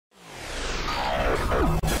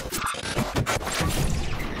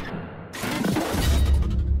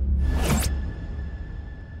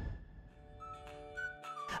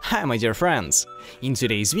Hi my dear friends! In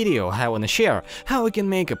today's video I wanna share how we can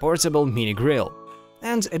make a portable mini grill.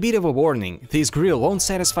 And a bit of a warning, this grill won't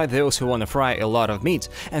satisfy those who wanna fry a lot of meat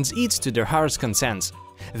and eat to their heart's content.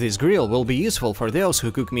 This grill will be useful for those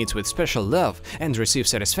who cook meat with special love and receive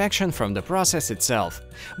satisfaction from the process itself.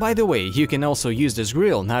 By the way, you can also use this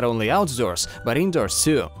grill not only outdoors, but indoors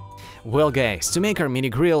too. Well guys, to make our mini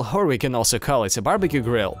grill, or we can also call it a barbecue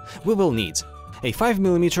grill, we will need a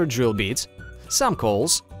 5mm drill bit, some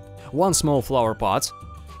coals, one small flower pot.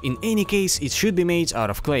 In any case, it should be made out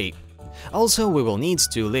of clay. Also, we will need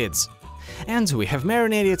 2 lids. And we have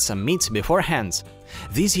marinated some meat beforehand.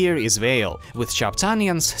 This here is veal, with chopped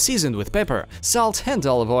onions, seasoned with pepper, salt and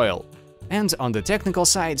olive oil. And on the technical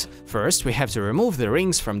side, first we have to remove the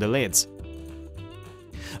rings from the lids.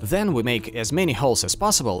 Then we make as many holes as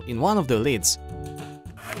possible in one of the lids.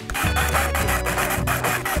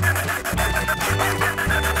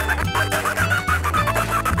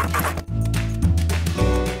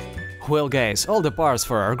 Well guys, all the parts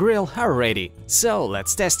for our grill are ready, so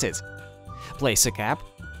let's test it. Place a cap,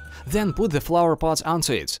 then put the flower pot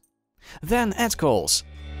onto it. Then add coals.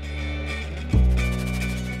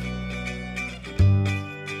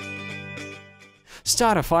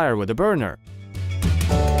 Start a fire with a burner.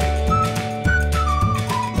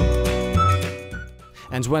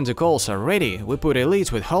 And when the coals are ready, we put a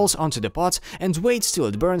lid with holes onto the pot and wait till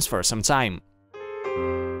it burns for some time.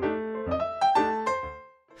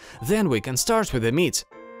 Then we can start with the meat.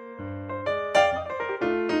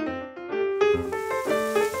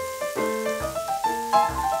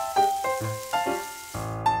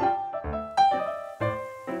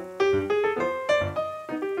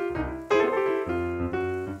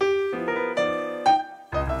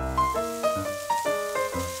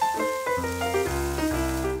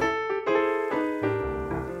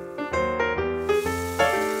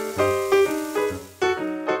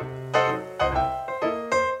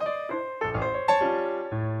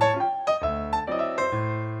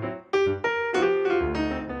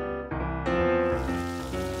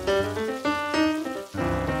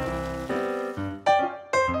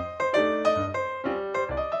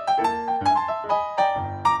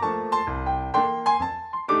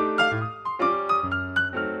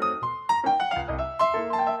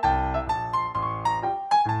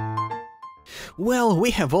 Well, we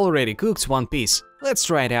have already cooked one piece, let's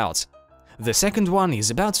try it out. The second one is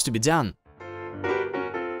about to be done.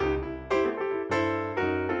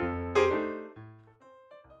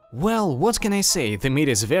 Well, what can I say, the meat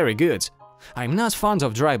is very good. I'm not fond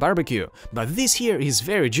of dry barbecue, but this here is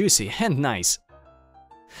very juicy and nice.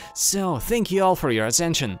 So, thank you all for your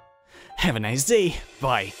attention. Have a nice day,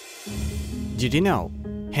 bye! Did you know?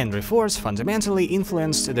 Henry Ford fundamentally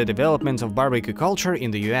influenced the development of barbecue culture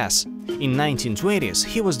in the US. In 1920s,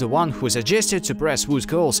 he was the one who suggested to press wood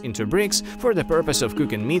coals into bricks for the purpose of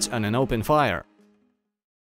cooking meat on an open fire.